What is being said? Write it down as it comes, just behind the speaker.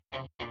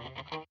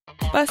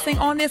Fussing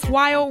on this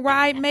wild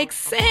ride makes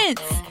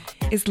sense.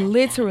 It's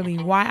literally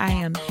why I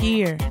am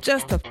here,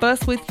 just to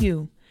fuss with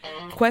you.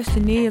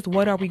 Question is,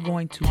 what are we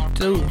going to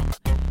do?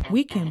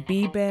 We can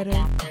be better,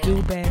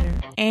 do better,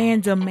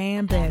 and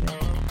demand better.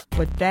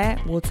 But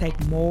that will take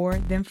more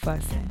than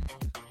fussing.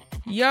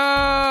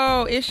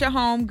 Yo, it's your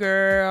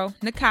homegirl,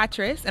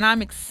 Nakatress, and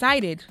I'm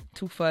excited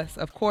to fuss,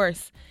 of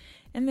course,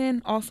 and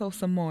then also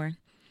some more.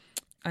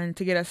 And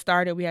to get us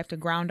started, we have to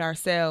ground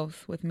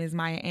ourselves with Ms.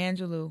 Maya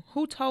Angelou,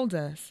 who told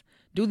us,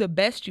 do the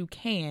best you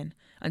can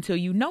until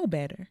you know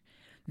better.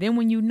 Then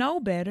when you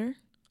know better,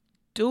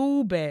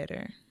 do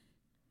better.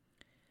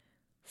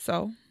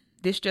 So,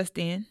 this just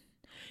in.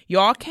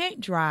 Y'all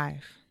can't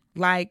drive.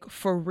 Like,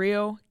 for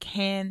real,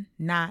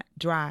 cannot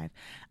drive.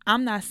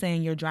 I'm not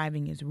saying your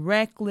driving is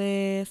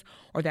reckless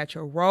or that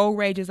your road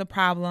rage is a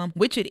problem,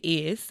 which it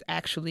is,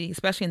 actually,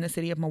 especially in the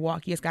city of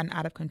Milwaukee. It's gotten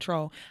out of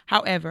control.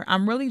 However,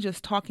 I'm really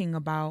just talking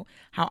about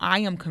how I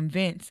am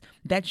convinced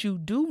that you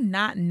do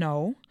not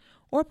know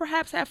or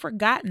perhaps have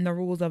forgotten the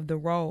rules of the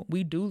road.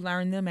 We do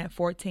learn them at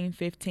 14,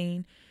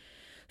 15,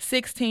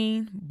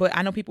 16, but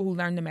I know people who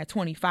learn them at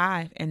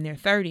 25 and they're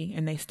 30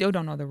 and they still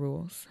don't know the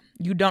rules.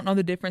 You don't know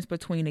the difference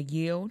between a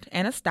yield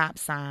and a stop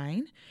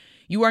sign.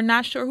 You are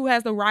not sure who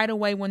has the right of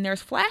way when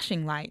there's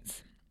flashing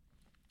lights.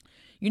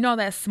 You know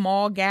that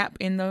small gap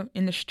in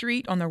the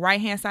street on the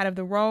right-hand side of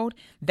the road?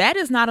 That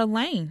is not a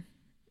lane.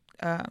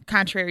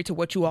 Contrary to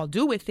what you all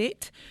do with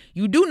it,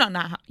 you do not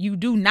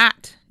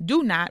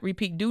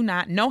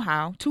know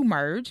how to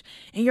merge,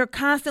 and you're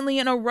constantly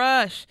in a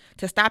rush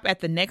to stop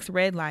at the next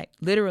red light.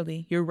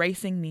 Literally, you're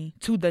racing me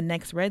to the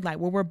next red light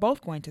where we're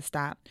both going to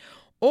stop.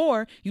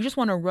 Or you just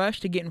want to rush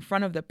to get in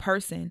front of the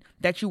person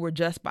that you were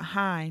just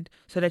behind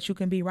so that you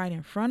can be right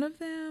in front of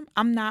them.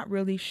 I'm not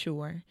really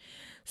sure.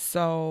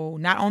 So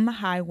not on the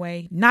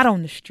highway, not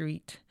on the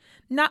street,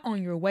 not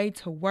on your way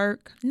to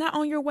work, not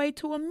on your way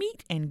to a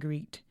meet and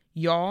greet.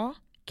 Y'all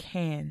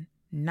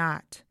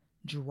cannot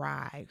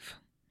drive.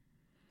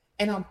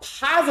 And I'm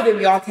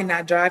positive y'all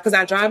cannot drive because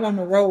I drive on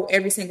the road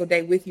every single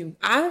day with you.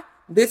 I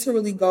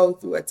literally go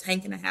through a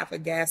tank and a half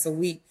of gas a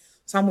week.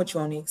 So I'm with you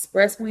on the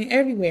expressway and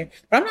everywhere.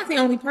 But I'm not the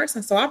only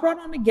person. So I brought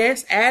on a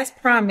guest as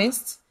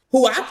promised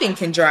who I think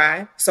can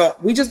drive. So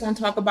we just want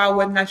to talk about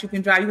whether or not you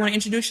can drive. You want to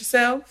introduce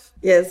yourself?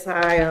 Yes,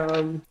 I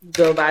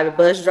go by the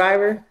bus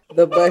driver.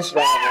 I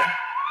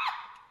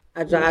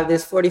drive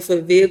this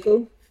 40-foot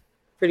vehicle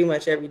pretty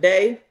much every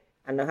day.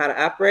 I know how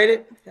to operate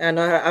it. And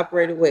I know how to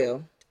operate it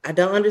well. I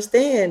don't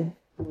understand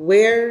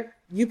where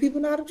you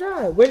people know how to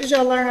drive. Where did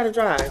y'all learn how to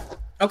drive?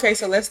 Okay,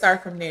 so let's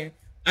start from there.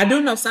 I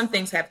do know some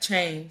things have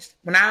changed.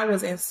 When I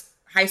was in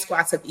high school,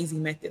 I took Easy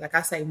Method. Like,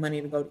 I saved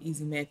money to go to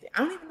Easy Method. I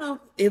don't even know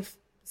if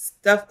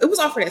it was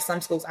offered at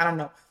some schools. I don't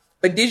know.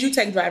 But did you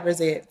take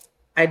driver's ed?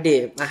 I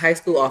did. My high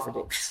school offered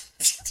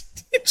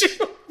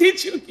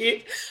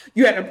it.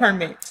 You had a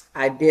permit?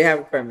 I did have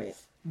a permit.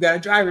 You got a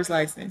driver's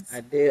license?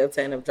 I did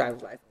obtain a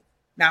driver's license.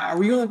 Now,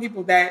 are you one of the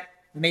people that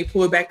when they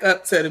pulled back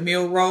up to the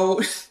Mill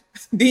Road,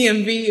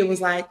 DMV, it was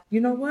like, you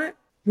know what?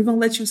 We're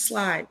going to let you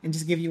slide and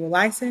just give you a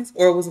license?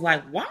 Or it was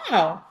like,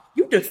 wow,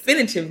 you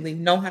definitively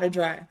know how to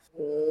drive?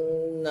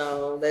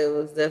 No, they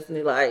was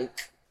definitely like,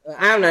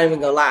 I'm not even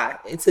going to lie.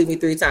 It took me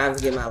 3 times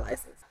to get my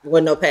license. There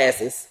wasn't no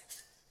passes.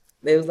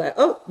 They was like,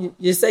 oh,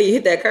 you say you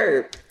hit that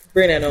curb.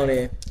 Bring that on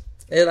in.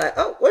 They're like,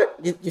 oh, what?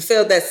 You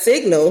felt that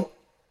signal.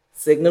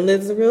 Signal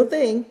is a real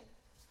thing.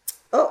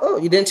 Oh,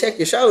 you didn't check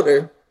your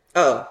shoulder.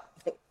 Oh,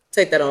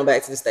 take that on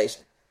back to the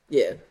station.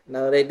 Yeah,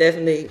 no, they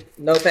definitely,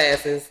 no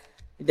passes.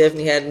 You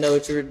definitely had to know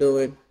what you were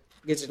doing.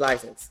 Get your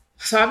license.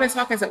 So I've been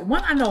talking to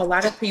one. I know a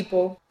lot of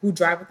people who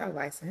drive without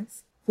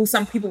license, who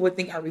some people would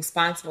think are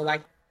responsible.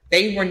 Like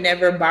they were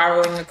never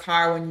borrowing a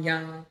car when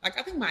young. Like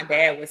I think my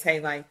dad would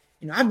say, like,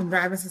 I've been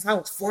driving since I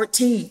was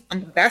 14.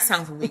 That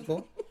sounds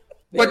illegal.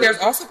 But there's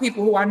also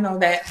people who I know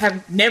that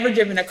have never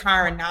driven a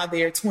car and now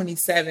they're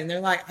 27.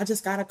 They're like, I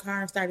just got a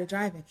car and started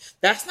driving.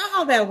 That's not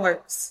how that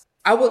works.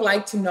 I would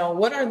like to know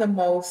what are the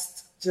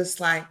most just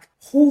like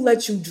who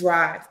let you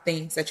drive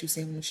things that you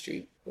see on the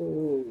street.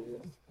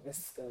 Ooh,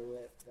 let's go.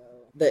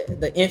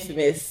 The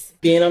infamous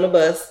being on the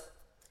bus,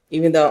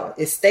 even though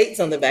it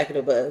states on the back of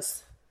the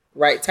bus,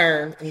 right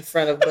turn in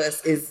front of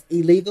bus is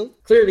illegal.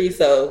 Clearly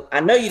so. I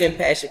know you didn't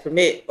pass your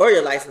permit or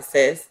your license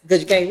test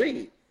because you can't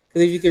read.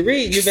 Because if you could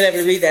read, you've been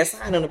able to read that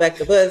sign on the back of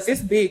the bus.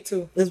 It's big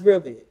too. It's real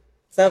big.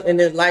 And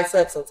it lights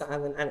up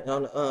sometimes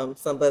on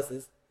some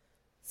buses.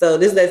 So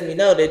this lets me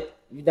know that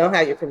you don't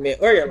have your permit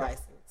or your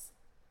license.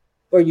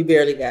 Or you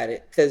barely got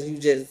it because you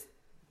just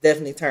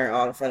definitely turned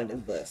all in front of this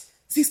bus.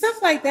 See,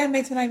 stuff like that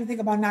makes me not even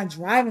think about not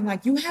driving.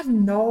 Like, you have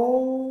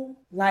no,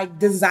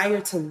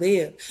 desire to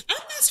live. I'm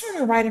not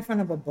turning right in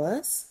front of a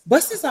bus.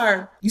 Buses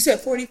are, you said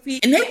 40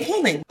 feet, and they're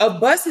pulling. A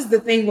bus is the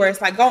thing where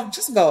it's like,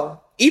 just go.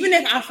 Even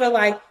if I feel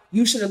like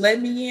you should have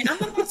let me in, I'm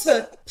not about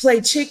to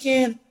play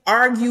chicken,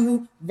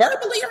 argue,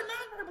 verbally or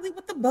non-verbally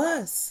with the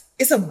bus.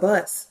 It's a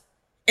bus.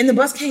 And the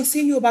bus can't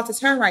see you about to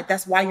turn right.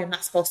 That's why you're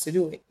not supposed to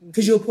do it.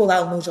 Because you'll pull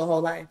out and lose your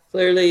whole life.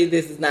 Clearly,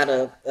 this is not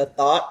a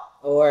thought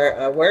or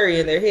a worry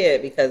in their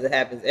head because it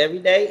happens every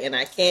day. And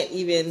I can't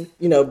even,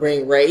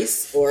 bring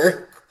race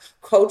or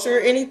culture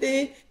or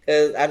anything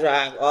because I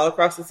drive all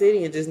across the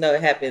city and just know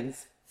it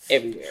happens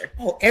everywhere.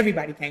 Oh,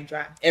 everybody can't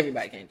drive.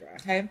 Everybody can't drive.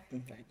 Okay.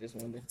 Just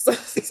wondering. So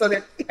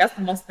that's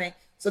the most thing.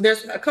 So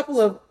there's a couple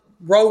of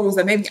road rules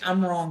that maybe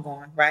I'm wrong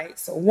on, right?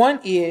 So one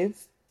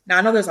is, now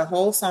I know there's a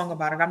whole song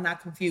about it. I'm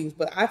not confused,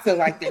 but I feel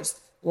like there's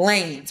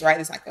lanes, right?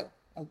 It's like a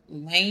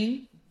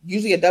lane,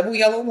 usually a double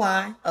yellow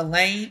line, a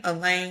lane.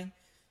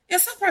 In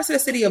some parts of the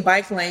city, a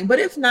bike lane, but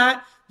if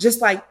not,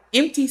 just like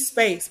empty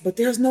space, but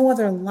there's no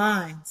other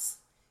lines.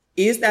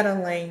 Is that a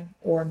lane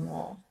or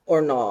no?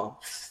 Or no.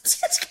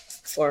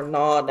 Or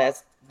no,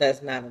 that's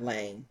not a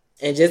lane.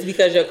 And just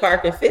because your car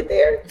can fit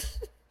there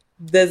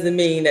doesn't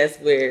mean that's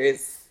where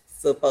it's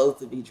supposed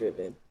to be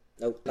driven.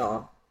 Nope,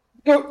 no.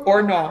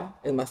 Or no.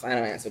 Is my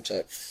final answer,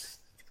 Chuck.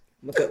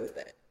 I'm good with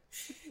that.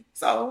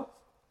 So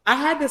I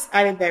had this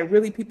idea that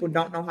really people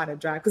don't know how to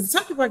drive. Because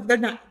some people they're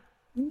not,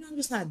 I'm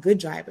just not a good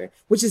driver,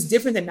 which is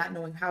different than not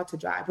knowing how to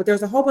drive. But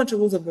there's a whole bunch of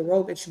rules of the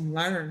road that you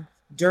learn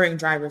during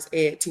driver's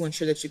ed to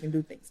ensure that you can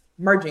do things.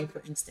 Merging,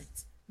 for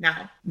instance.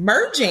 Now,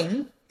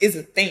 merging is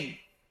a thing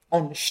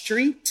on the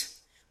street.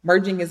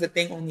 Merging is a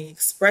thing on the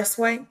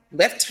expressway.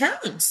 Left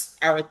turns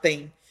are a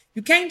thing.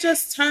 You can't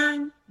just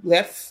turn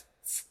left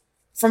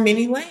from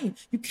any lane.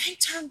 You can't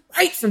turn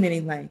right from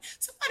any lane.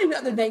 Somebody the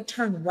other day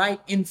turned right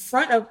in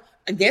front of,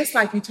 I guess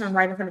like you turn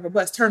right in front of a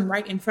bus, turn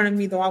right in front of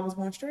me though I was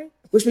going straight,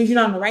 which means you're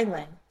not in the right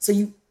lane. So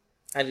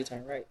I do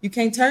turn right. You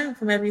can't turn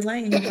from every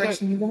lane in the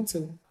direction you want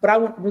to. But I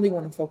really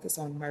want to focus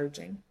on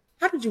merging.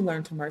 How did you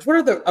learn to merge? What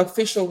are the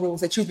official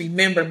rules that you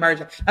remember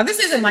merging? Now, this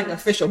isn't like an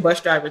official bus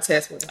driver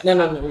test.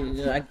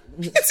 No.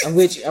 I'm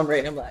with you. I'm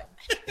ready. I'm like,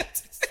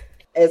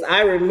 as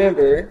I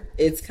remember,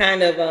 it's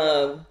kind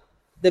of,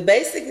 the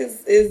basic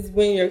is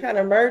when you're kind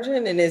of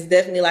merging and it's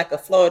definitely like a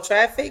flow of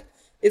traffic.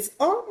 It's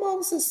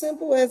almost as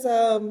simple as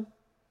one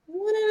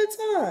at a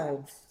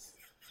time,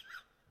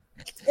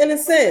 in a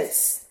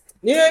sense.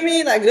 You know what I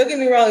mean? Like, don't get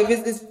me wrong.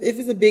 If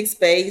it's a big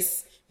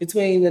space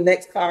between the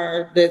next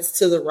car that's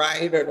to the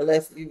right or the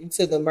left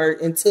into the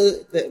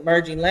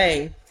merging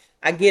lane,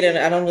 I get it.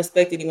 I don't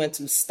expect anyone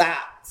to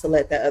stop to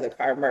let that other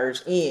car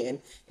merge in.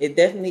 It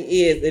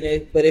definitely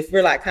is. But if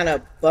we're like kind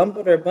of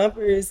bumper to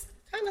bumper, it's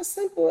kind of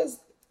simple as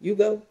you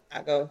go,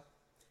 I go,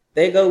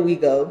 they go, we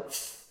go.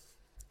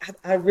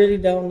 I really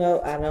don't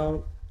know. I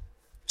don't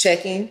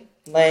checking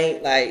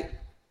lane, like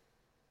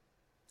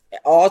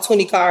all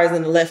 20 cars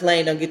in the left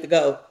lane don't get to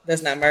go.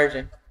 That's not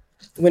merging.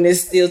 When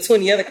there's still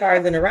 20 other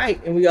cars in the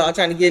right and we all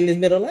trying to get in this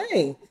middle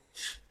lane.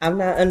 I'm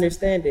not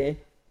understanding.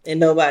 And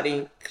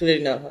nobody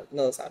clearly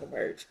knows how to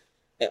merge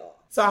at all.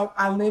 So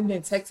I lived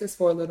in Texas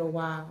for a little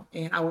while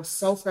and I was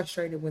so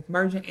frustrated with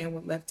merging and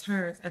with left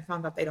turns and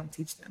found out they don't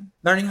teach them.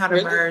 Learning how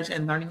to merge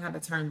and learning how to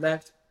turn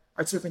left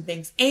are two different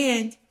things.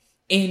 And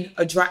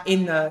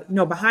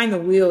behind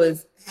the wheel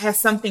has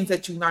some things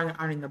that you learn that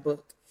aren't in the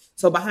book.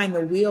 So behind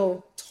the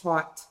wheel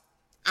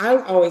I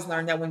always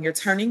learned that when you're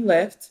turning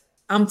left,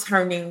 I'm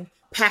turning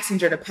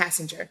passenger to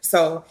passenger.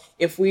 So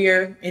if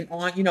we're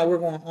we're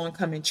going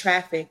oncoming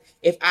traffic,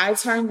 if I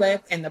turn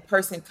left and the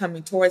person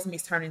coming towards me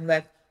is turning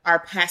left, our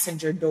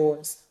passenger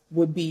doors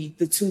would be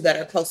the two that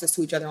are closest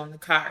to each other on the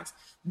cars.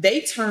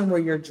 They turn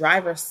where your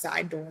driver's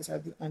side doors are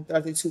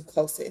the two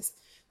closest.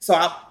 So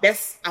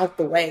that's out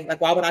the way. Like,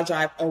 why would I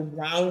drive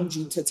around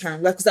you to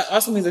turn left? Because that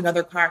also means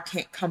another car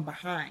can't come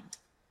behind.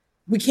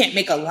 We can't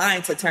make a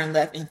line to turn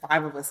left and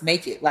 5 of us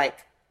make it. Like,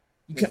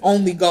 you can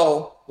only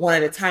go one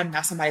at a time.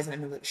 Now somebody's in the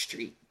middle of the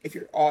street if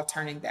you're all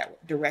turning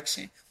that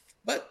direction.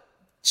 But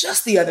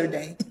just the other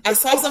day, I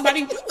saw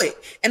somebody do it.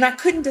 And I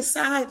couldn't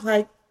decide,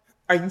 like,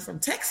 are you from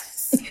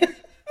Texas?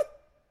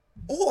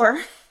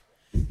 Or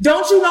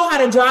don't you know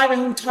how to drive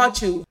and who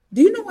taught you?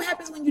 Do you know what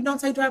happens when you don't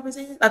take driver's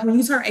ed? Like when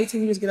you turn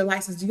 18, you just get a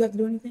license. Do you have to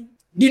do anything?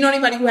 Do you know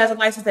anybody who has a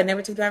license that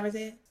never took driver's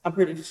ed? I'm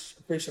pretty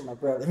sure my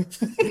brother.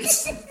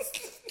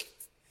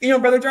 You know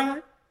brother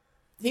drive?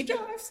 He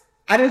drives.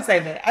 I didn't say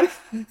that.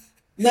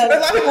 There's a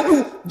lot of people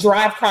who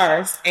drive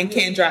cars and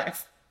can't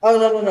drive.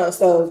 Oh, no.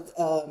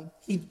 So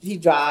he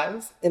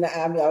drives. And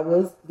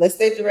let's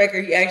state the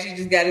record, he actually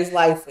just got his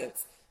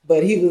license.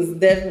 But he was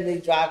definitely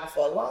driving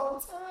for a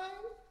long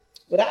time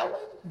without one.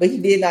 But he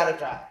did not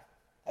drive.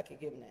 I can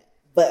give him that.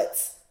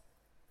 But,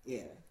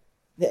 yeah.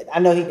 I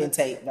know he didn't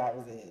take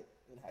driver's ed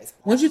in high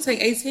school. Once you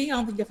take 18, I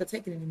don't think you have to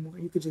take it anymore.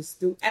 You could just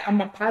do I'm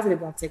not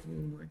positive about taking it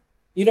anymore.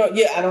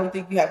 I don't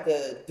think you have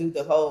to do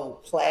the whole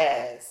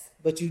class.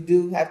 But you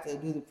do have to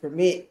do the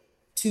permit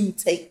to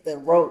take the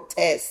road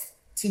test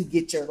to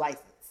get your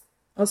license.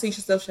 Oh, so you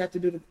still should have to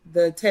do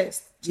the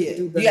test. Yeah,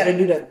 you got to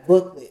do that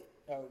booklet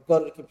or go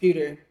to the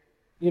computer.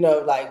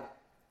 Like,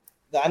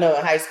 I know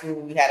in high school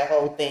we had a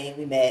whole thing.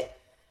 We met,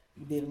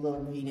 we did a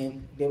little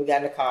reading, then we got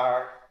in the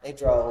car, they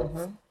drove,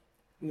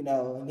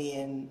 and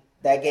then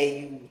that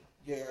gave you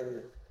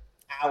your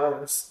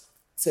hours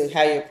to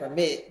have your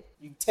permit.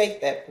 You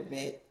take that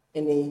permit,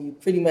 and then you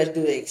pretty much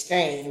do the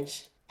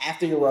exchange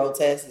after your road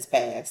test is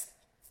passed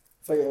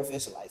for your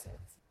official license.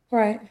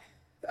 Right.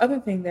 The other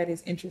thing that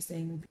is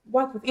interesting,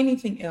 like with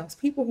anything else,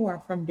 people who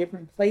are from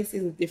different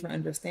places with different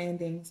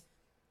understandings,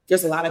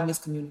 there's a lot of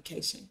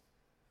miscommunication.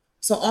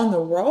 So on the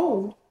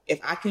road, if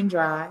I can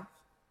drive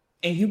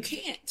and you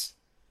can't,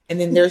 and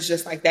then there's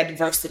just like that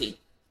diversity,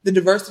 the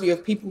diversity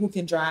of people who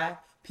can drive,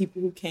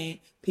 people who can't,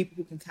 people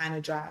who can kind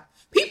of drive,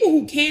 people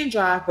who can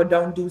drive but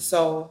don't do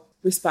so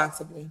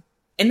responsibly.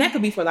 And that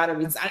could be for a lot of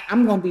reasons.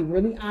 I'm going to be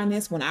really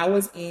honest. When I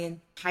was in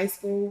high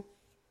school,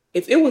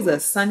 if it was a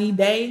sunny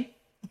day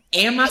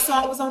and my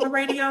song was on the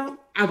radio,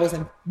 I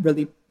wasn't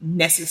really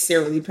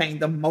necessarily paying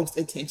the most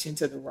attention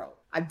to the road.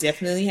 I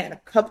definitely had a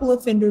couple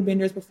of fender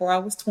benders before I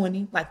was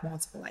 20, like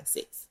multiple, like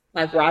 6.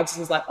 Like Rogers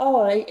was like,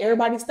 oh,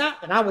 everybody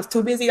stopped. And I was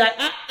too busy like,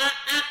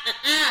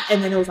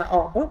 And then it was like,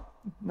 oh, well,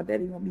 my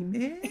daddy gonna be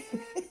mad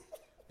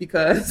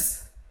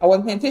because I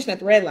wasn't paying attention at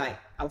the red light.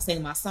 I was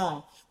singing my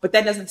song. But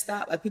that doesn't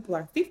stop. Like people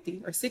are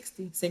 50 or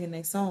 60 singing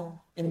their song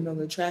in the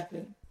middle of the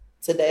traffic.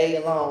 Today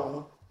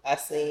alone, I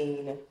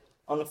seen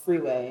on the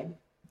freeway,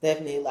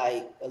 definitely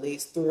like at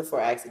least 3 or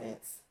 4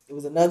 accidents. It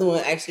was another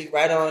one actually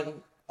right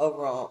on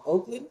over on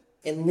Oakland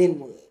and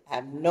Linwood. I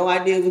have no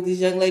idea what this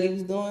young lady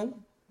was doing,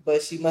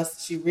 but she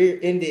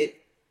rear-ended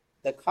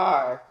the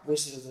car,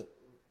 which is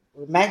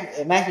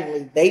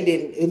immaculately.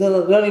 It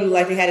don't even look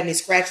like they had any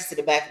scratches to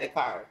the back of the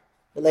car.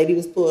 The lady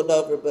was pulled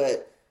over,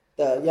 but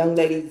the young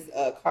lady's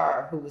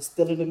car, who was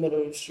still in the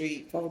middle of the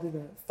street,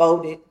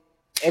 folded,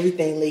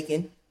 everything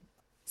leaking.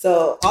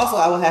 So also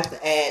I would have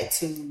to add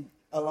to,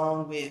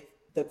 along with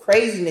the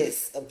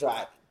craziness of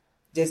driving,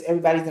 just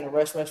everybody's in a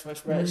rush.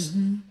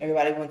 Mm-hmm.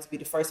 Everybody wants to be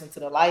the first one to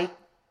the light.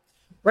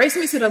 Race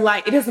me to the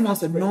light. It is the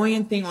most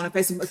annoying thing on the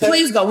Facebook.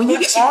 Please go. When you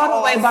get all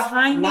the way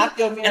behind me,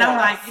 and I'm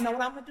like, you know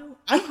what I'm going to do?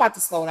 I'm about to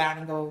slow down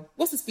and go,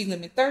 what's the speed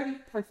limit? 30?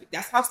 Perfect.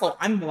 That's how slow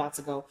I'm about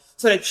to go.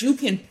 So that you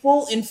can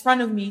pull in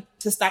front of me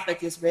to stop at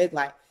this red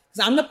light.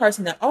 Because I'm the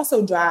person that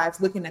also drives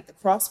looking at the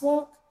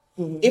crosswalk.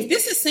 Mm-hmm. If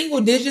this is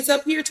single digits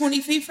up here, 20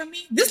 feet from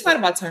me, this light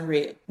about to turn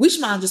red. We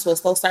should mind just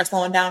start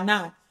slowing down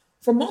now.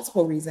 For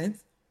multiple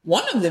reasons.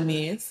 One of them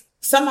is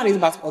somebody's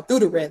about to go through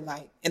the red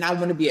light, and I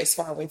want to be as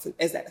far away from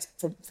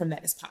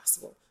that as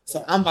possible.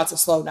 So I'm about to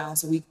slow down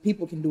so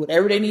people can do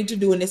whatever they need to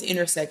do in this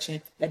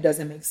intersection that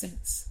doesn't make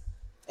sense.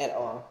 At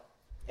all.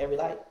 Every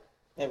light.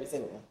 Every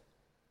single one.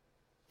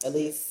 At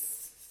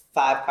least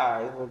 5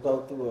 cars will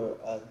go through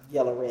a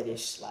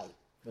yellow-reddish light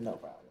with no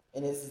problem.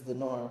 And this is the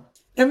norm.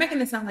 They're making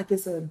it sound like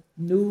it's a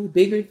new,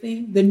 bigger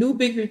thing. The new,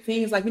 bigger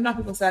thing is like, you know,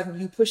 people say when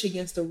you push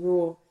against the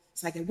rule,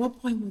 it's like, at what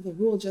point will the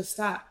rule just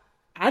stop?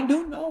 I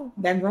do know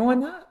that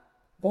growing up,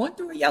 going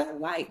through a yellow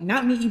light,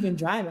 not me even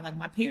driving, like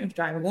my parents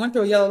driving, going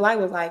through a yellow light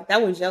was like,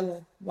 that was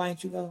yellow. Why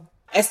didn't you go?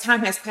 As time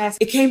has passed,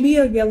 it can't be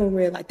a yellow,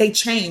 red light. They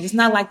change. It's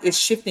not like it's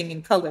shifting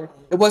in color.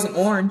 It wasn't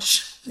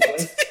orange.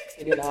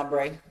 It did not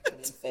break.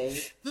 It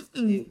didn't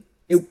fade.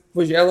 It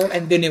was yellow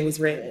and then it was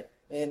red.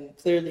 And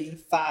clearly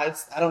I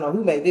don't know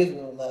who made this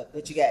rule up,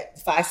 but you got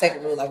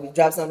 5-second rule. Like when you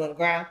drop something on the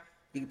ground,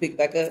 you can pick it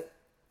back up.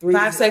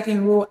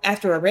 5-second rule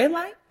after a red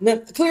light? No,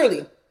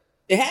 clearly.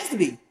 It has to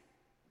be.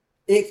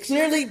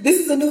 This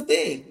is a new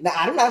thing. Now,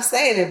 I'm not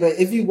saying it, but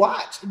if you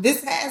watch,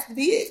 this has to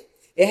be it.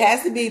 It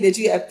has to be that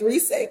you have 3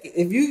 seconds.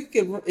 If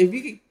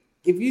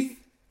you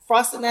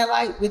crossing that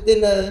light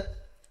within the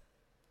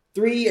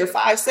 3 or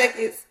 5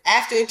 seconds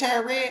after it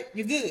turned red,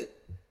 you're good.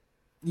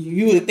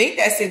 You would think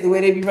that's it, the way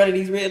they be running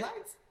these red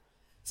lights.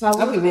 So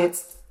I'm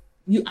convinced.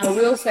 I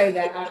will say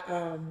that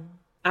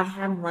I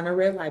have run a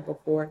red light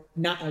before,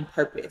 not on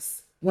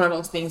purpose. One of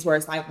those things where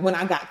it's like when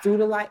I got through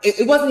the light,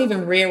 it wasn't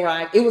even red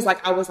light. It was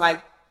like I was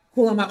like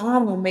pulling my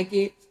arm, gonna make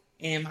it,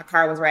 and my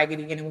car was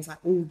raggedy, and it was like,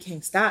 oh, you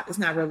can't stop. It's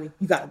not really,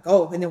 you gotta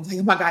go. And then it was like,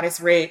 oh my God,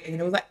 it's red. And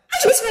it was like, I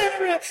just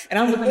ran. And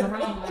I'm looking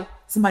around like,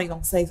 somebody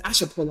gonna say, I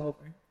should pull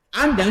over.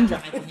 I'm done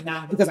driving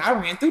now because I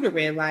ran through the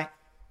red light.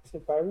 I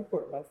should probably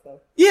report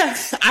myself. Yeah,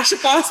 I should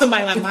call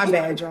somebody like, my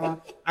bad,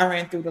 y'all. I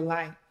ran through the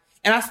light.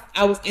 And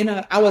I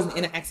wasn't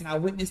in an accident. I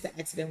witnessed the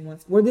accident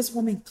once where this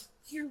woman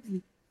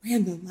clearly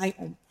ran the light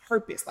on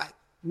purpose, like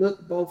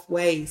looked both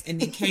ways and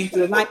then came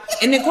through the light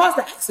and then caused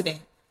the accident.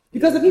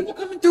 Because the people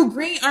coming through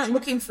green aren't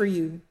looking for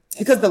you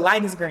because the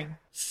light is green.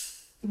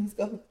 Let's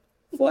go.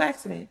 Full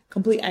accident,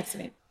 complete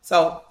accident.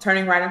 So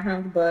turning right in front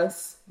of the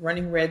bus,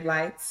 running red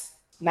lights.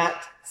 Not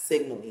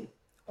signaling.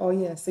 Oh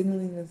yeah,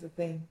 signaling is a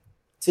thing.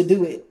 To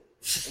do it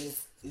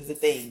is a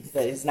thing,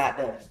 but it's not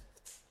done.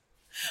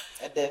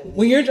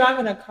 When you're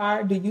driving a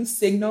car, do you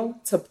signal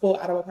to pull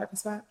out of a parking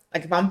spot?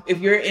 Like if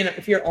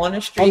you're on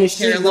a street,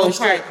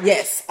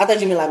 yes. I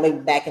thought you meant like maybe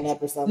backing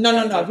up or something.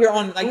 No. If you're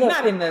on you're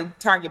not in the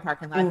Target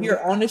parking lot. Mm-hmm. If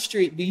you're on the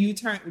street, do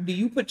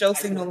you put your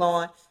signal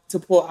on to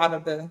pull out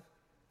of the?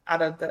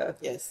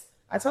 Yes.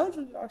 I told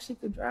you, y'all, she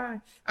could drive.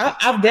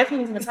 I've definitely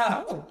was in the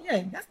car. Oh yeah,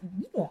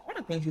 you doing all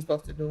the things you're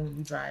supposed to do when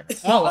you drive.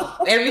 All of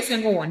them. Every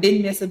single one.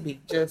 Didn't miss a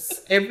beat.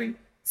 Just every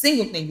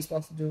single thing you're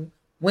supposed to do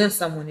when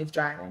someone is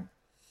driving.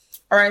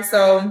 All right,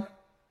 so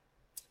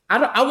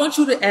I want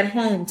you to, at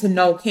home, to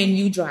know, can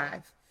you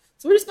drive?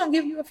 So we're just going to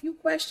give you a few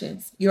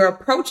questions. You're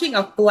approaching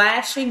a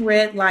flashing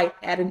red light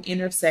at an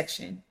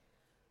intersection.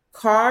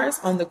 Cars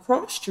on the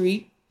cross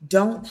street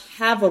don't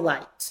have a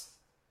light.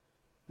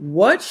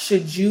 What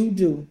should you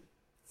do?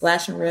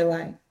 Flashing red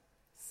light.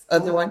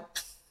 Other one.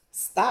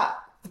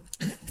 Stop.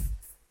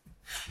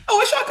 I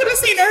wish y'all could have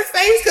seen her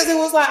face because it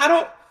was like,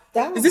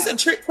 Stop. Is this a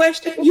trick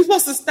question? You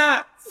supposed to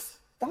stop.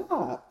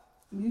 Stop.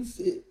 You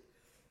should.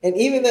 And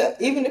even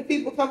the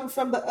people coming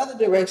from the other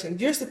direction,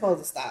 you're supposed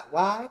to stop.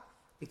 Why?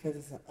 Because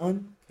it's an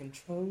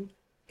uncontrolled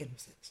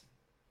intersection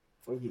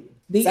for you.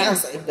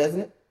 Sounds safe, doesn't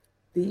it?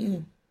 The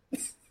end.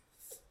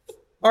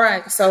 All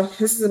right, so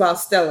this is about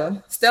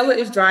Stella. Stella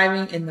is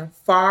driving in the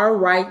far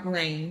right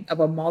lane of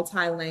a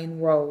multi-lane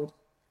road,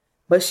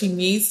 but she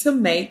needs to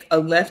make a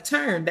left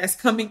turn that's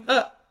coming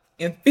up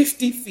in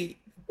 50 feet.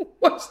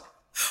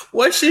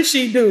 What should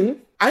she do?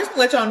 I just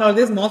want to let y'all know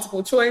there's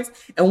multiple choice,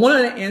 and one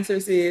of the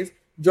answers is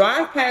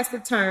drive past the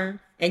turn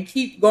and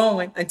keep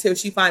going until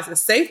she finds a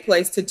safe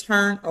place to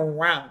turn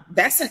around.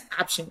 That's an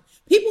option.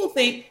 People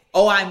think,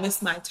 oh, I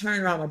missed my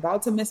turn or I'm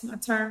about to miss my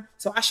turn,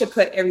 so I should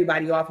cut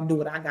everybody off and do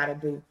what I got to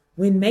do.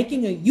 When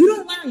you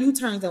don't learn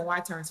U-turns and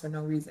Y-turns for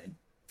no reason. In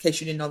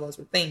case you didn't know those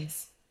were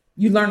things.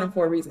 You learn them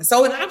for a reason.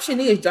 So an option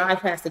is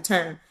drive past the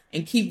turn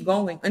and keep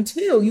going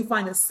until you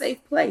find a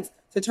safe place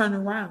to turn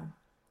around.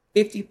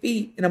 50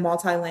 feet in a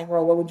multi-lane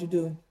road, what would you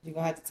do? You're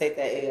going to have to take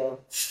that L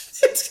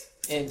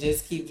and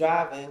just keep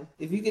driving.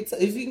 If you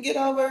can get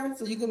over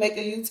so you can make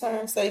a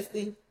U-turn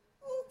safely,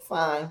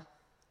 fine.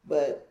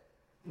 But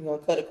you're going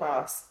to cut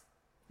across.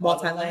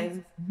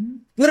 Multi-lanes. Mm-hmm.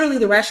 Literally,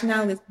 the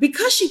rationale is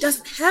because she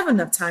doesn't have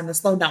enough time to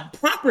slow down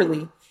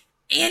properly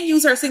and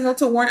use her signal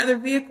to warn other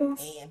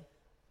vehicles. And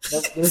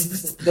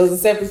those are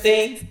separate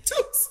things.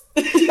 Two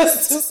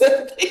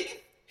separate things.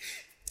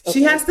 Okay.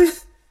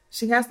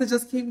 She has to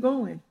just keep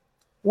going.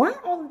 Why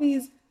are all of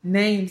these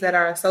names that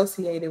are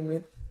associated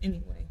with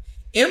anyway?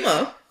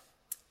 Emma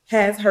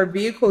has her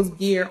vehicle's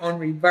gear on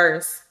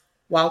reverse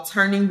while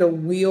turning the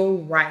wheel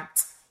right.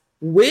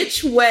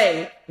 Which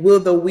way will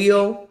the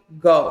wheel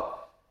go?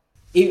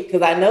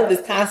 Because I know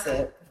this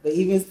concept, but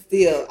even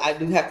still, I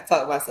do have to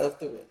talk myself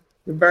through it.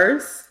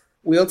 Reverse,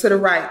 wheel to the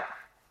right.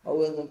 Or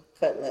wheel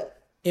cut left.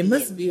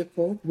 Emma's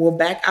vehicle will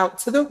back out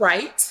to the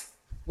right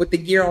with the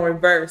gear on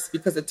reverse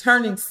because the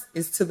turning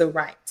is to the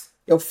right.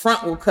 Your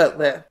front will cut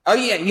left. Oh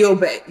yeah, you'll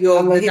bet. I'm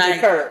gonna hit the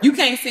curb. You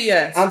can't see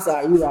us. I'm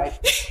sorry, you're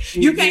right.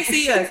 You can't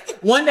see us.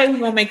 One day we're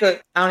gonna make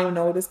I don't even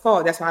know what it's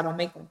called. That's why I don't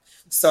make them.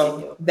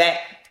 So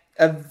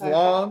a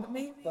vlog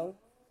maybe.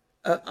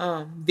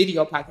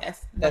 Video podcast.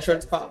 That's what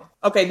it's called.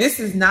 Okay, this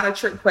is not a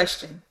trick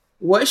question.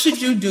 What should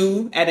you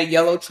do at a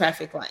yellow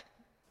traffic light?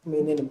 I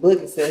mean, in the book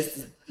it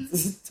says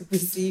to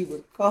proceed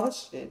with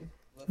caution.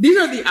 These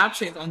are the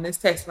options on this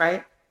test,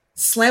 right?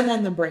 Slam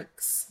on the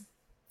brakes.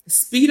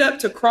 Speed up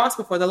to cross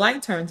before the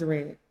light turns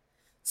red.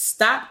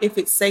 Stop if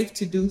it's safe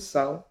to do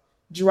so.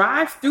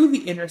 Drive through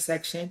the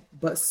intersection,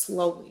 but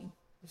slowly.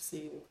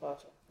 Proceed with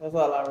caution. That's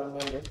all I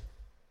remember.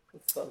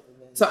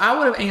 So I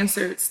would have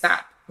answered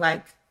stop.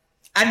 Like,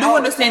 I do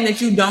understand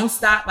that you don't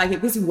stop. Like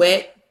if it's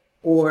wet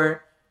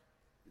or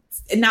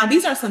now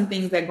these are some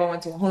things that go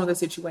into a whole other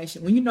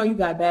situation. When you know you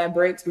got bad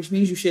brakes, which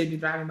means you shouldn't be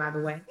driving by the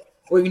way.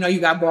 Or you know you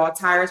got bald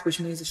tires, which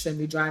means you shouldn't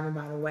be driving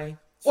by the way.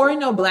 Or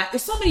black.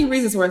 There's so many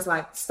reasons where it's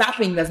like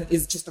stopping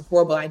is just a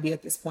horrible idea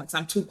at this point. So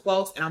I'm too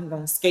close and I'm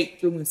going to skate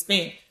through and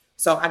spin.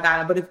 So I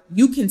got it. But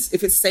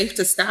if it's safe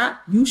to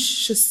stop, you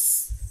should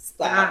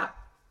stop.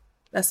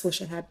 That's what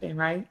should happen,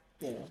 right?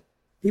 Yeah.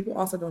 People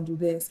also don't do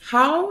this.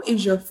 How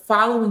is your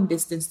following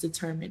distance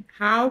determined?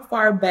 How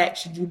far back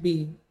should you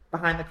be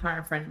behind the car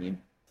in front of you?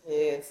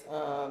 It's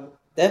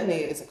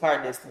definitely it's a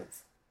car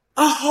distance.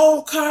 A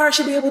whole car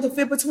should be able to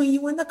fit between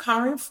you and the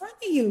car in front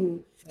of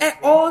you at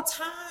all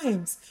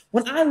times.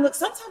 When I look,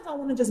 sometimes I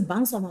want to just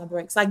bounce on my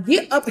brakes. Like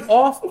get up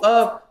off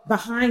of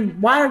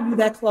behind. Why are you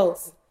that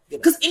close?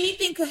 Because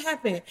anything could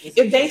happen.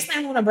 If they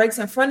slam on the brakes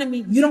in front of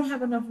me, you don't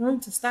have enough room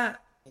to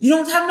stop. You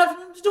don't have enough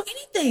room to do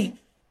anything.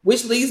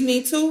 Which leads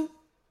me to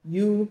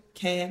you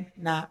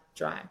cannot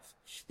drive.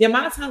 The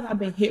amount of times I've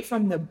been hit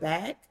from the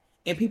back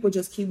and people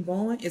just keep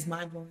going is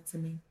mind-blowing to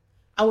me.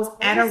 I was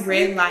at a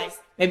red light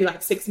maybe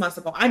like 6 months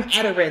ago. I'm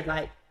at a red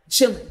light,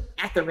 chilling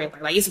at the red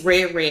light. Like it's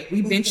red.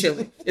 We've been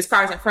chilling. This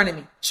car's in front of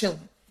me,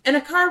 chilling. And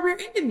a car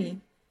rear-ended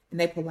me. And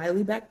they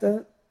politely backed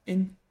up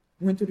and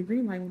went through the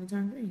green light when it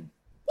turned green.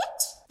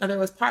 What? Now there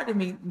was part of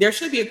me, there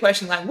should be a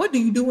question like, what do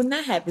you do when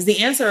that happens?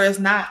 The answer is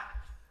not,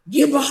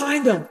 get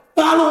behind them,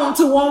 follow them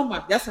to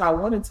Walmart. That's what I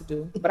wanted to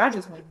do, but I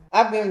just went.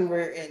 I've been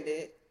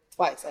rear-ended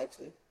twice,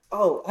 actually.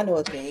 Oh, I know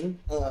a thing.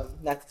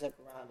 Not to jump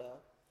around though.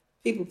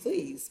 People,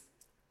 please.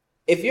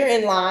 If you're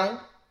in line,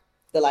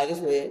 the light is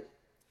red,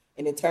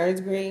 and it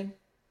turns green.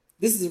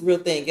 This is a real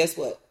thing. Guess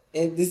what?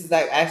 And this is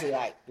actually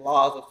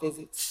laws of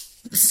physics.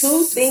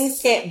 Two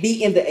things can't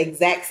be in the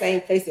exact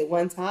same place at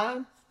one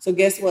time. So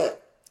guess what?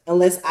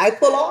 Unless I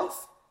pull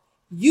off,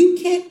 you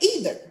can't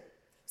either.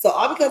 So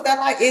all because that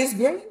light is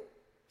green,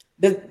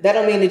 that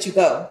don't mean that you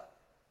go.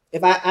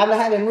 If I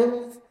haven't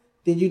moved,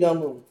 then you don't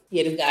move.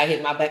 Yeah, this guy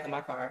hit my back of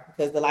my car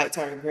because the light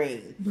turned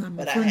green.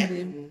 But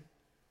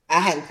I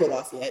hadn't put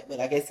off yet, but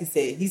I guess he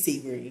said he see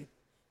green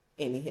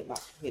and he hit my.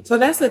 So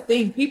that's the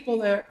thing.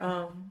 People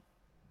are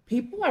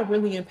People are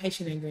really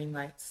impatient in green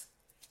lights.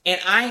 And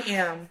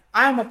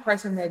I'm a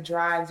person that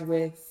drives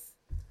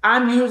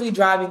I'm usually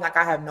driving like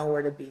I have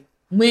nowhere to be.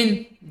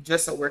 When,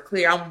 just so we're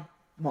clear, I'm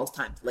most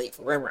times late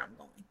for wherever I'm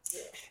going.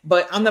 Yeah.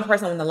 But I'm the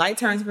person when the light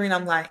turns green,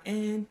 I'm like,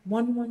 and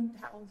 1,000,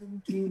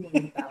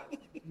 2,000,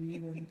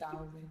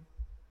 3,000.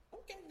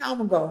 Okay, now I'm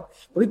gonna go.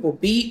 But people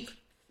beep.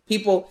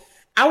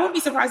 I wouldn't be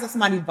surprised if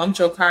somebody bumped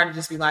your car and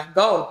just be like,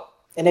 go.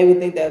 And they would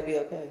think that would be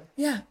okay.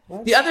 Yeah.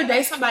 What? The other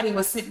day, somebody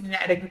was sitting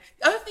the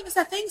other thing is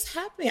that things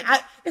happen.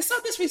 It's so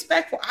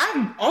disrespectful.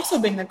 I've also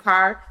been in a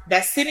car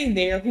that's sitting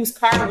there whose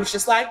car was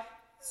just like,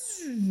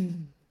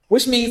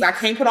 which means I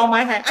can't put on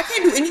my hat. I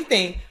can't do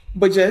anything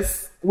but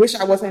just wish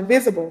I wasn't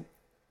visible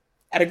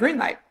at a green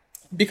light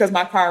because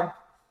my car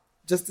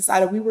just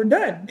decided we were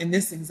done in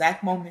this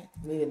exact moment.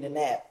 Needed a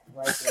nap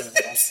right there.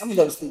 I'm going to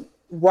go to sleep.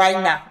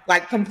 Right now.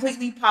 Like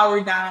completely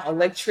powered down,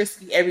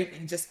 electricity,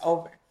 everything just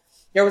over.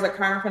 There was a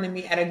car in front of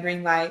me at a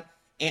green light,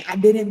 and I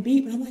didn't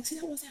beep. And I'm like, see,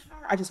 that wasn't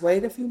hard. I just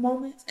waited a few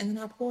moments, and then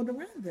I pulled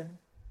around them.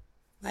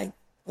 Like,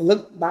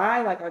 look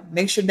by, like,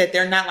 make sure that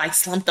they're not, like,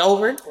 slumped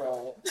over.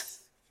 Right.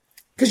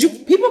 Because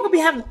people could be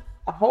having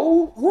a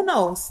whole, who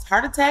knows,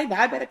 heart attack,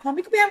 diabetic coma.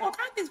 You could be having all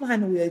kinds of things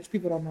behind the wheel that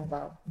people don't know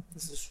about.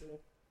 This is true.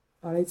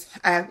 Oh,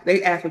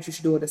 they ask what you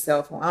should do with a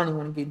cell phone. I don't even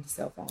want to get into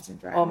cell phones and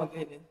drive. Oh, my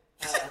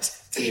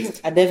goodness.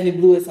 I definitely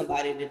blew at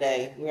somebody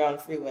today. We were on the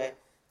freeway.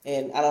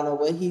 And I don't know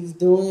what he's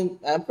doing.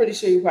 I'm pretty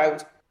sure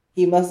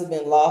he must have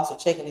been lost or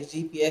checking his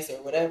GPS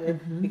or whatever.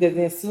 Mm-hmm. Because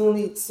then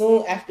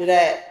soon after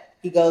that,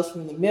 he goes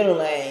from the middle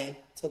lane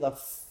to the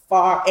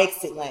far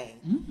exit lane.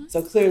 Mm-hmm.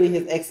 So clearly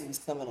his exit was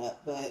coming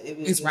up. But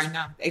it's right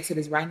now. The exit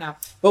is right now.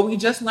 But we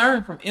just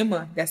learned from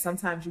Emma that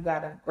sometimes you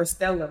gotta, or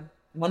Stella,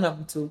 one of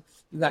them too,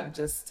 you gotta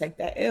just take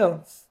that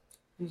L.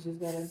 You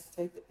just gotta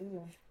take the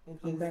L. And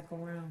come back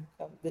around.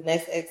 The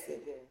next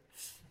exit, yeah.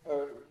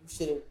 Or you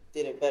should have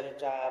did a better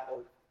job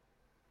of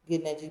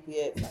getting that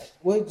GPS. Like,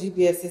 what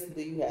GPS system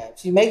do you have?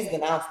 She makes the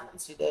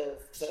announcements. She does.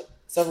 So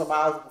several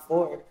miles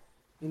before,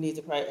 you need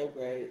to probably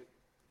upgrade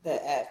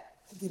that app.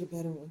 Get a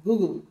better one.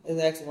 Google is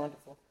actually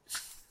wonderful.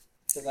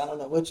 Because I don't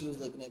know what you was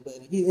looking at, but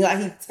he's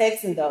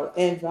texting though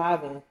and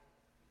driving.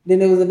 Then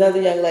there was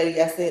another young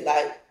lady I said,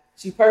 like,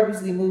 she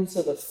purposely moved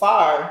to the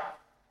far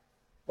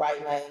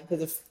right lane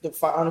because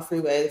on the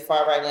freeway, the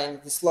far right lane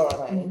is the slower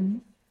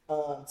lane.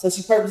 Mm-hmm. So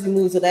she purposely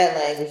moved to that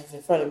lane, which is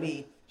in front of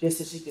me, just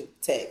so she could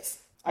text.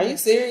 Are you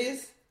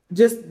serious?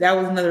 That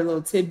was another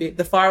little tidbit.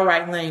 The far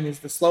right lane is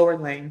the slower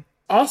lane.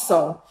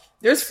 Also,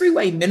 there's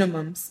freeway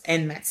minimums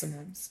and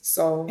maximums.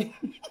 So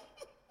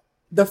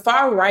the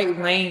far right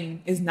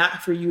lane is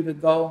not for you to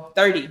go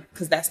 30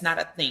 because that's not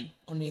a thing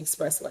on the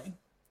expressway.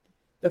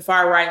 The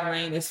far right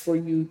lane is for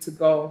you to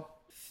go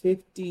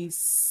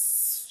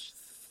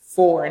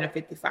 54 and a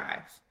 55,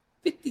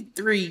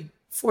 53,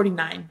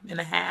 49 and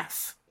a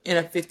half and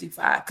a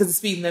 55 because the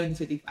speed limit is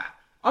 55.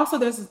 Also,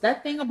 there's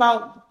that thing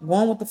about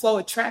going with the flow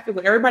of traffic.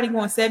 With everybody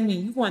going 70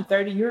 and you going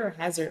 30, you're a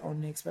hazard on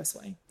the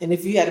expressway. And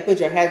if you had to put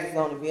your hazards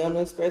on to be on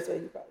the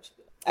expressway, you probably should.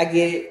 I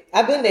get it.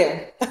 I've been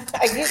there.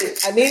 I get it.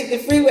 I needed the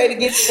freeway to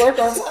get to work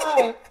on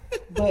time.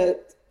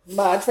 But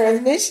my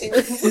transmission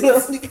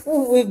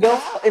would go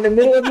out in the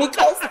middle of me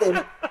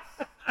coasting.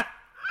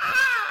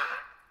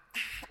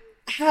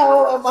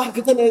 How am I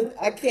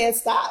I can't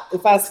stop.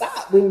 If I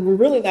stop, we're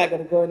really not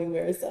going to go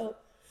anywhere. So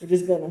we're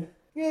just going to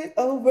get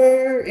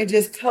over and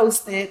just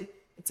coast it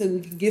until we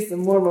can get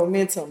some more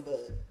momentum.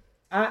 But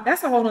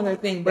that's a whole other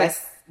thing. But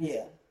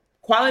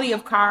quality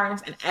of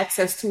cars and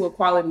access to a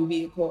quality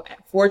vehicle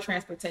for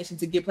transportation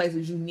to get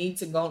places you need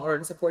to go in order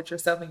to support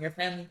yourself and your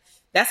family.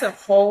 That's a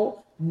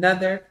whole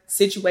nother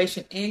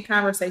situation and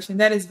conversation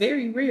that is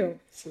very real.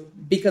 True.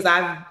 Because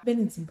I've been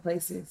in some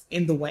places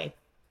in the way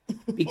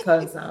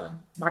because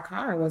my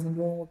car wasn't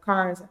doing what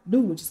cars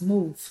do, which is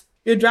move.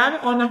 You're driving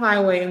on the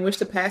highway and wish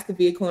to pass the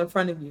vehicle in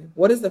front of you.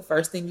 What is the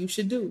first thing you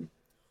should do?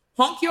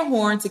 Honk your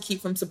horn to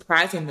keep from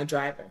surprising the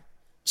driver.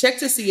 Check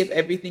to see if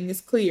everything is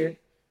clear.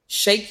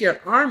 Shake your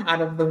arm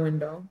out of the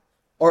window,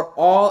 or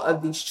all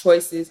of these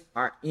choices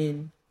are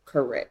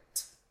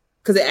incorrect.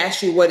 Because it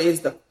asks you what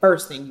is the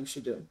first thing you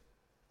should do.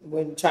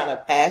 When you're trying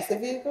to pass the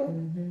vehicle?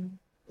 Mm-hmm.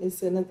 It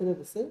said nothing of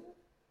the signal?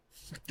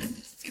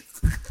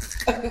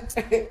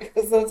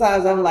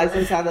 Sometimes I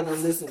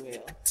don't listen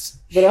well.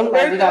 But I'm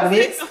like,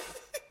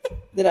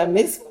 did I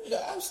miss one of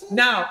the options?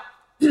 Now,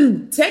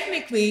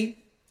 technically,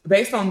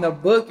 based on the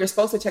book, you're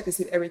supposed to check to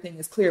see if everything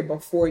is clear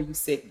before you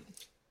signal.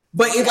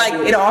 But it's like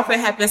it often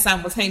happens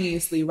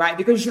simultaneously, right?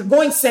 Because you're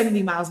going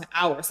 70 miles an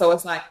hour. So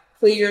it's like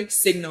clear,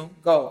 signal,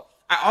 go.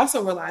 I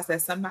also realized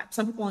that some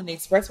people on the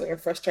expressway are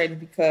frustrated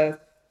because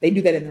they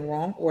do that in the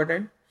wrong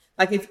order.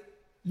 Like if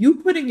you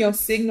putting your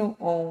signal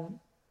on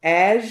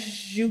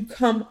as you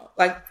come,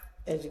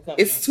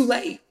 it's too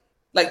late.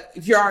 Like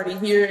if you're already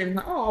here and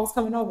I was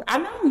coming over. I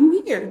know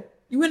you here.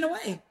 You in the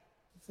way.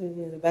 So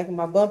yeah, the back of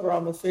my bumper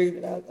almost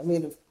figured it out. I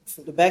mean,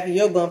 the back of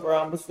your bumper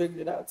almost figured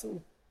it out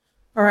too.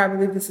 All right, I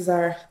believe this is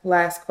our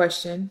last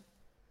question.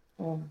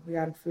 Oh, we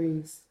got to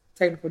freeze.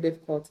 Technical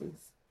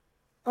difficulties.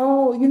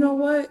 Oh, you know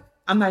what?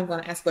 I'm not even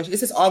going to ask a question. It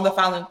says all the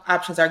following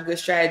options are good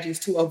strategies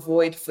to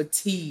avoid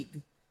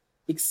fatigue,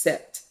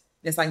 except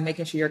it's like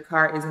making sure your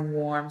car isn't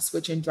warm,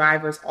 switching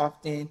drivers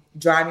often,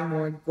 driving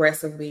more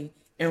aggressively,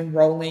 and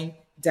rolling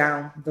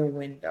down the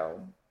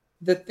window.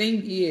 The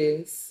thing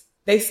is,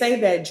 they say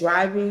that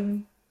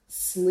driving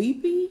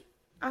sleepy,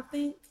 I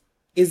think,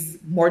 is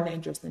more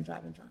dangerous than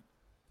driving drunk.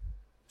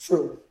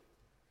 True.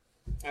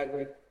 I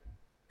agree.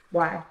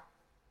 Why?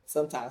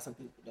 Sometimes some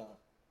people don't.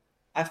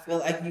 I feel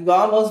like you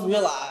almost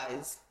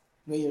realize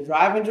when you're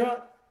driving drunk,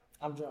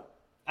 I'm drunk.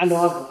 I know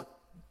I'm drunk.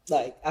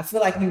 Like, I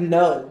feel like you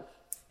know,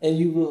 and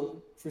you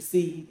will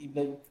proceed, even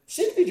though you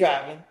shouldn't be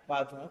driving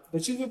while drunk,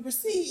 but you will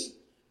proceed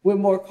with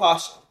more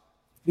caution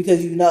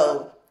because you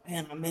know,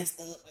 man, I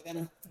messed up. I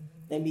gotta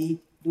let me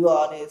do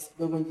all this.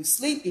 But when you're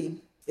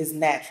sleepy, it's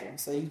natural.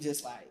 So you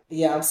just like,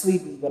 yeah, I'm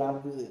sleepy, but I'm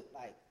good.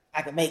 Like,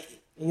 I can make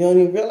it. And you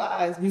don't even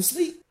realize you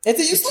sleep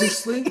until you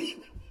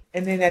sleep.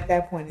 And then at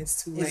that point,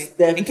 it's too late.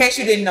 In case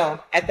you didn't know,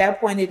 at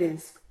that point, it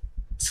is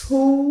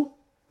too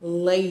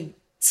late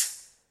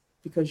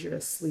because you're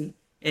asleep.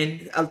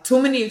 And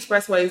too many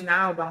expressways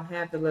now don't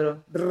have the little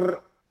brrr.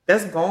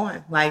 That's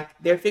gone. Like,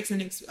 they're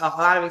fixing a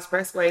lot of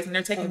expressways and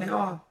they're taking it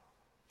off.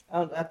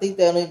 I think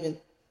they don't even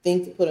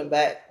think to put them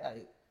back.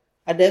 Like,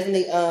 I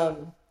definitely,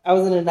 I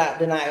was in a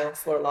denial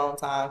for a long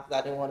time because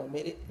I didn't want to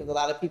admit it. Because a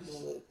lot of people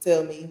would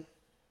tell me,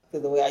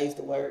 because the way I used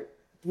to work,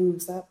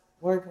 dude, stop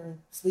working,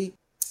 sleep.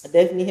 I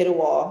definitely hit a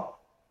wall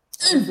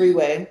on the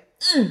freeway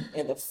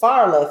in the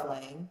far left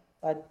lane.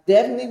 I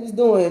definitely was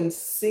doing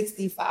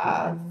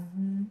 65.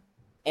 Mm-hmm.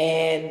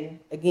 And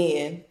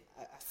again,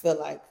 I feel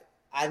like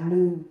I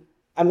knew,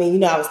 I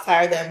was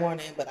tired that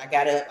morning, but I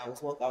got up, I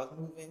was woke, I was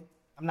moving.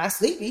 I'm not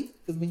sleepy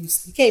because when you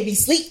can't be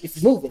asleep if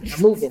you're moving.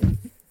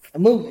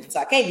 I'm moving. So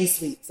I can't be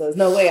asleep. So there's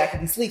no way I can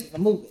be asleep if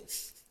I'm moving.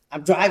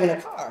 I'm driving a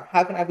car.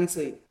 How can I be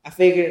asleep? I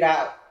figured it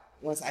out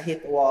once I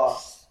hit the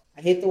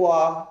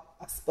wall.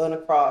 I spun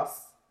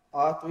across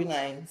all 3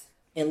 lanes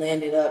and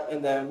landed up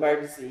in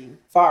the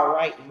far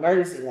right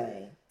emergency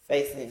lane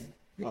facing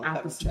the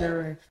opposite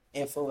direction.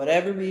 And for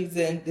whatever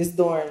reason, this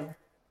during,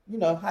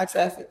 high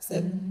traffic,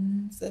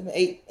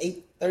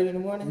 8:30 in the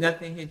morning.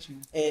 Nothing hit you.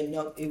 And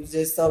no, it was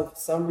just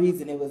some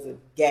reason it was a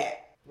gap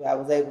where I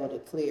was able to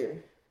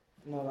clear.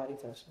 Nobody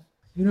touched me.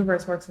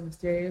 Universe works in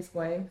mysterious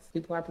ways.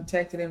 People are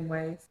protected in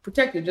ways.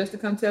 Protected just to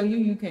come tell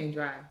you can't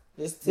drive.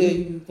 Just tell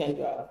you can't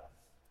drive.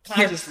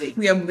 Consciously.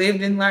 We have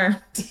lived and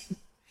learned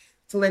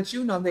to let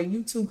you know that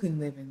you too can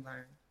live and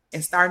learn.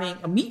 And starting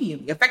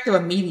immediately, effective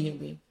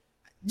immediately.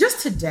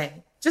 Just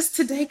today,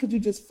 could you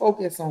just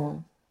focus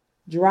on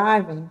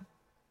driving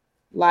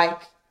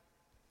like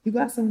you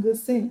got some good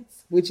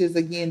sense, which is,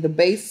 again, the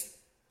base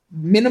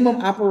minimum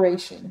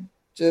operation.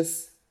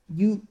 Just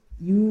you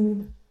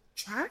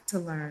try to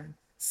learn.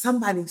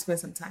 Somebody spent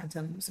some time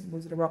telling you some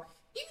moves of the road.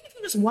 Even if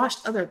you just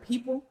watched other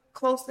people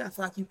closely, I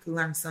feel like you could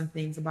learn some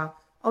things about,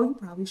 you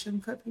probably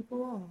shouldn't cut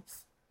people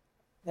off.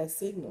 That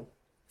signal.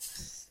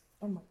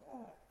 Oh my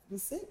God. The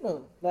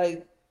signal.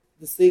 Like,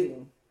 the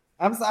signal.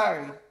 I'm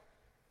sorry.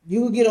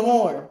 You will get a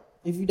horn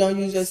if you don't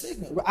use your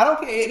signal. I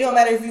don't care. It don't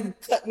matter if you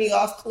cut me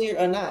off clear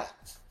or not.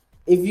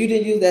 If you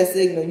didn't use that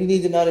signal, you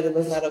need to know that it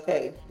was not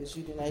okay because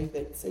you did not use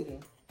that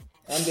signal.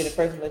 I'm being the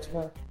person to let you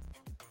know.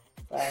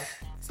 Bye.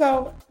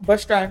 So,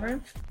 bus driver,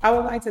 I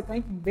would like to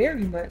thank you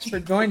very much for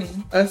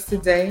joining us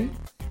today.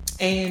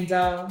 And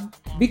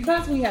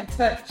because we have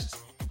touched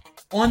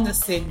on the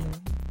signal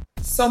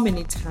so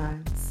many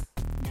times,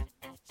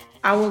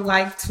 I would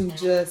like to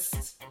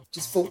just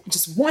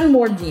one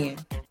more again,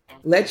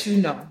 let you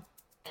know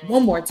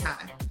one more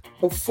time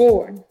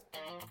before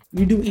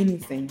you do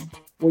anything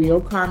where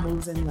your car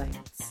moves in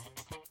lanes,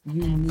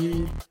 you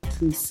need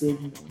to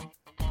signal.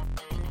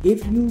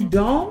 If you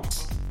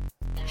don't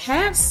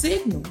have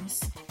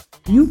signals,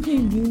 you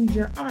can use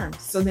your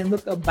arms. So then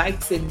look up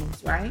bike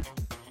signals, right?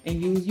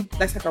 And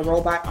that's like a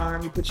robot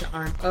arm. You put your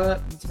arm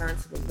up, you turn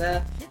to the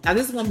left. Now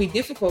this is going to be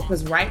difficult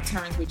because right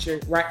turns with your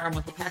right arm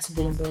on the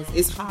passenger windows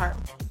is hard.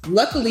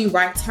 Luckily,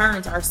 right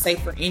turns are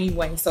safer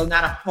anyway, so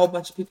not a whole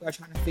bunch of people are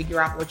trying to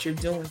figure out what you're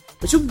doing.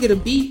 But you can get a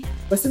beat,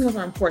 but signals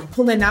are important.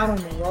 Pulling out on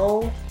the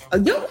road,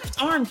 your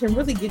left arm can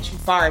really get you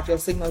far if your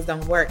signals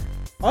don't work.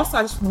 Also,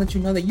 I just want to let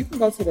you know that you can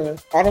go to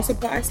the auto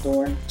supply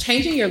store.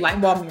 Changing your light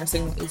bulb in your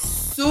signal is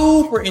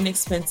super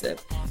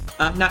inexpensive.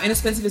 Now,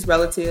 inexpensive is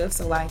relative,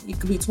 so like it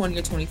could be $20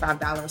 or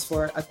 $25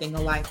 for a thing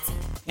of lights.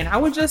 And I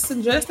would just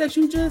suggest that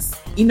you just,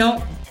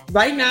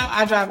 right now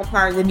I drive a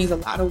car that needs a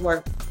lot of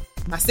work.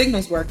 My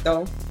signals work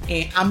though,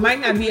 and I might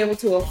not be able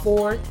to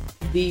afford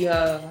the,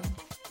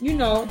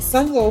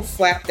 some little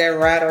flap that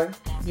rattle.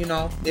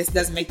 This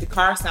doesn't make the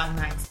car sound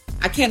nice.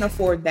 I can't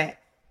afford that.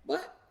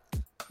 But,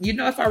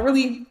 if I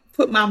really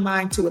put my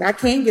mind to it, I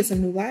can get some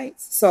new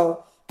lights.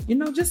 So,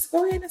 just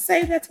go ahead and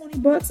save that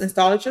 $20,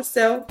 install it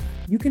yourself.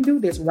 You can do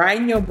this.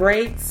 Riding your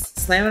brakes,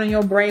 slamming on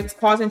your brakes,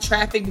 causing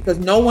traffic because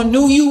no one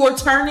knew you were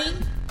turning.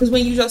 Because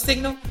when you use your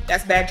signal,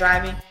 that's bad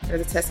driving.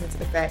 There's a testament to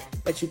the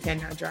fact that you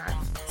cannot drive.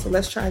 So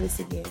let's try this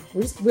again.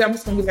 I'm just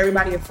going to give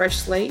everybody a fresh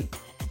slate,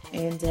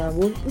 and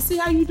we'll see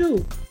how you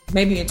do.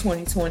 maybe in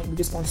 2020, we're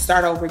just going to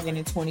start over again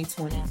in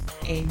 2020.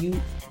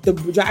 And the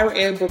driver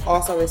ed book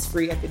also is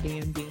free at the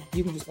DMV.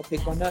 You can just go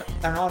pick one up,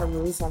 learn all the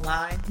rules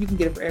online. You can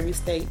get it for every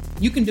state.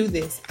 You can do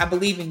this. I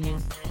believe in you.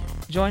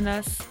 Join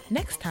us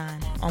next time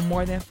on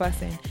More Than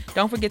Fussing.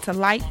 Don't forget to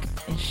like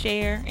and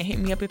share and hit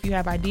me up if you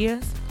have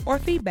ideas or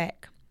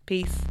feedback.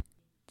 Peace.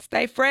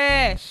 Stay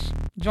fresh.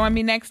 Join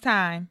me next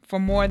time for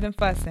More Than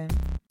Fussing.